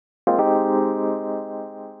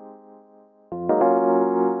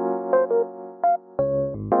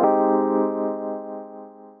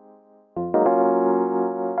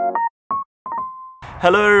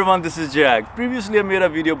Hello everyone, this is Jag. Previously I made a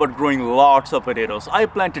video about growing lots of potatoes. I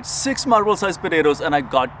planted 6 marble sized potatoes and I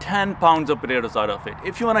got 10 pounds of potatoes out of it.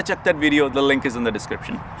 If you want to check that video, the link is in the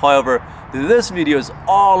description. However, this video is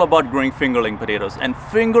all about growing fingerling potatoes, and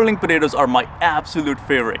fingerling potatoes are my absolute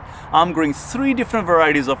favorite. I'm growing 3 different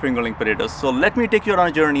varieties of fingerling potatoes, so let me take you on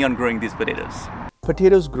a journey on growing these potatoes.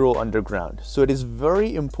 Potatoes grow underground, so it is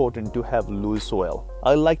very important to have loose soil.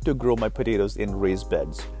 I like to grow my potatoes in raised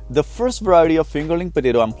beds. The first variety of fingerling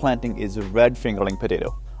potato I'm planting is red fingerling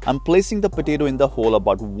potato. I'm placing the potato in the hole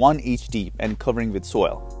about 1 inch deep and covering with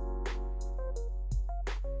soil.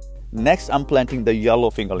 Next, I'm planting the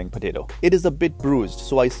yellow fingerling potato. It is a bit bruised,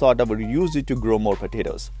 so I thought I would use it to grow more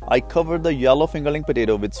potatoes. I covered the yellow fingerling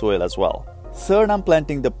potato with soil as well. Third, I'm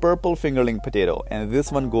planting the purple fingerling potato, and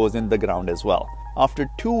this one goes in the ground as well. After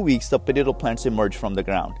 2 weeks, the potato plants emerge from the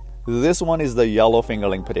ground. This one is the yellow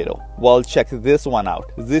fingerling potato. Well, check this one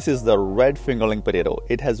out. This is the red fingerling potato.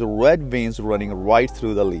 It has red veins running right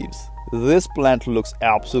through the leaves. This plant looks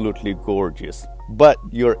absolutely gorgeous, but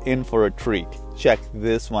you're in for a treat. Check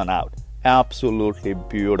this one out. Absolutely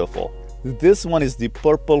beautiful. This one is the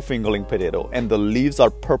purple fingerling potato, and the leaves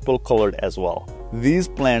are purple colored as well. These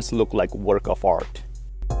plants look like work of art.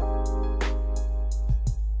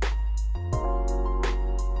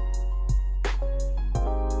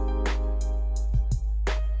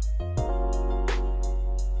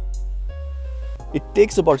 It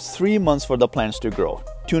takes about 3 months for the plants to grow.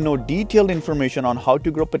 To know detailed information on how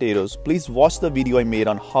to grow potatoes, please watch the video I made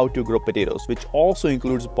on how to grow potatoes, which also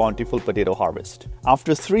includes bountiful potato harvest.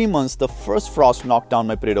 After 3 months, the first frost knocked down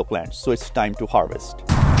my potato plants, so it's time to harvest.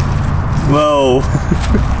 Whoa!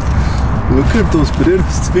 Look at those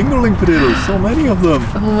potatoes, fingerling potatoes, so many of them.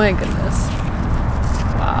 Oh my goodness.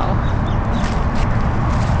 Wow.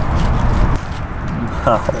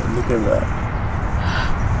 Wow, look at that.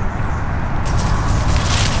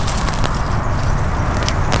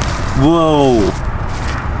 Whoa!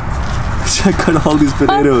 Check out all these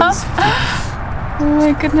potatoes. Oh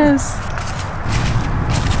my goodness.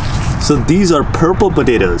 So these are purple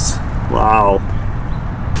potatoes. Wow.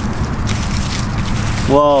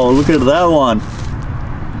 Whoa, look at that one.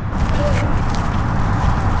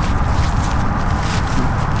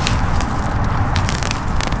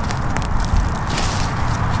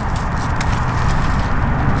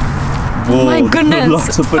 Whoa, oh my goodness.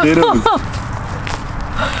 Lots of potatoes.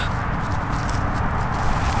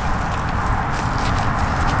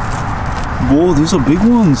 Whoa, these are big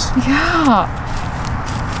ones. Yeah.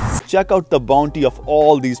 Check out the bounty of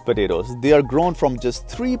all these potatoes. They are grown from just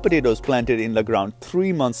 3 potatoes planted in the ground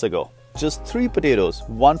 3 months ago. Just 3 potatoes,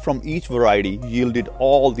 one from each variety, yielded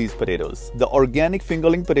all these potatoes. The organic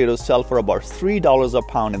fingerling potatoes sell for about $3 a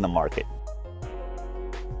pound in the market.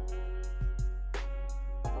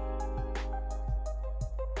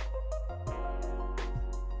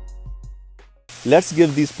 Let's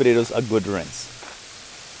give these potatoes a good rinse.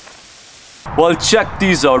 Well, check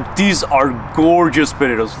these out. These are gorgeous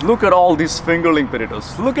potatoes. Look at all these fingerling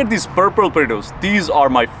potatoes. Look at these purple potatoes. These are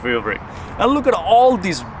my favorite. And look at all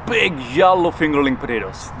these big yellow fingerling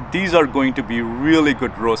potatoes. These are going to be really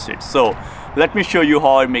good roasted. So let me show you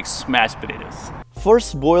how I make smashed potatoes.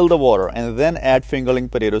 First, boil the water and then add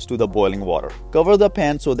fingerling potatoes to the boiling water. Cover the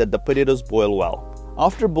pan so that the potatoes boil well.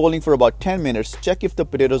 After boiling for about 10 minutes, check if the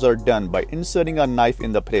potatoes are done by inserting a knife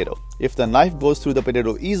in the potato. If the knife goes through the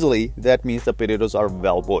potato easily, that means the potatoes are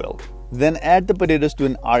well boiled. Then add the potatoes to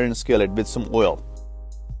an iron skillet with some oil.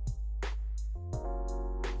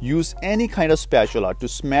 Use any kind of spatula to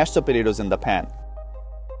smash the potatoes in the pan.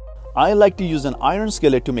 I like to use an iron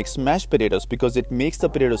skillet to make smashed potatoes because it makes the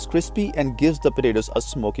potatoes crispy and gives the potatoes a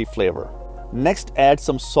smoky flavor. Next, add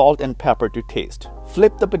some salt and pepper to taste.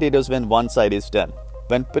 Flip the potatoes when one side is done.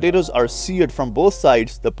 When potatoes are seared from both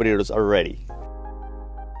sides, the potatoes are ready.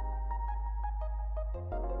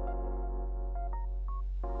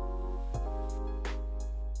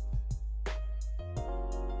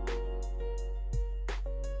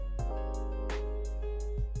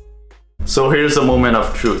 So here's the moment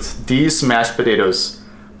of truth. These smashed potatoes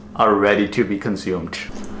are ready to be consumed.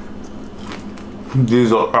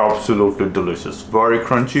 These are absolutely delicious. Very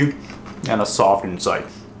crunchy and a soft inside.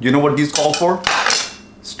 You know what these call for?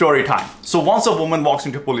 Story time. So once a woman walks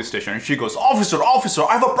into a police station and she goes, officer,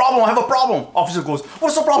 I have a problem. Officer goes,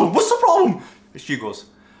 what's the problem? She goes,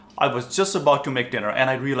 I was just about to make dinner and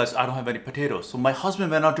I realized I don't have any potatoes. So my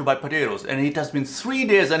husband went out to buy potatoes and it has been 3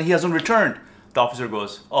 days and he hasn't returned. The officer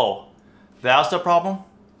goes, oh, that's the problem?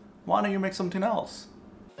 Why don't you make something else?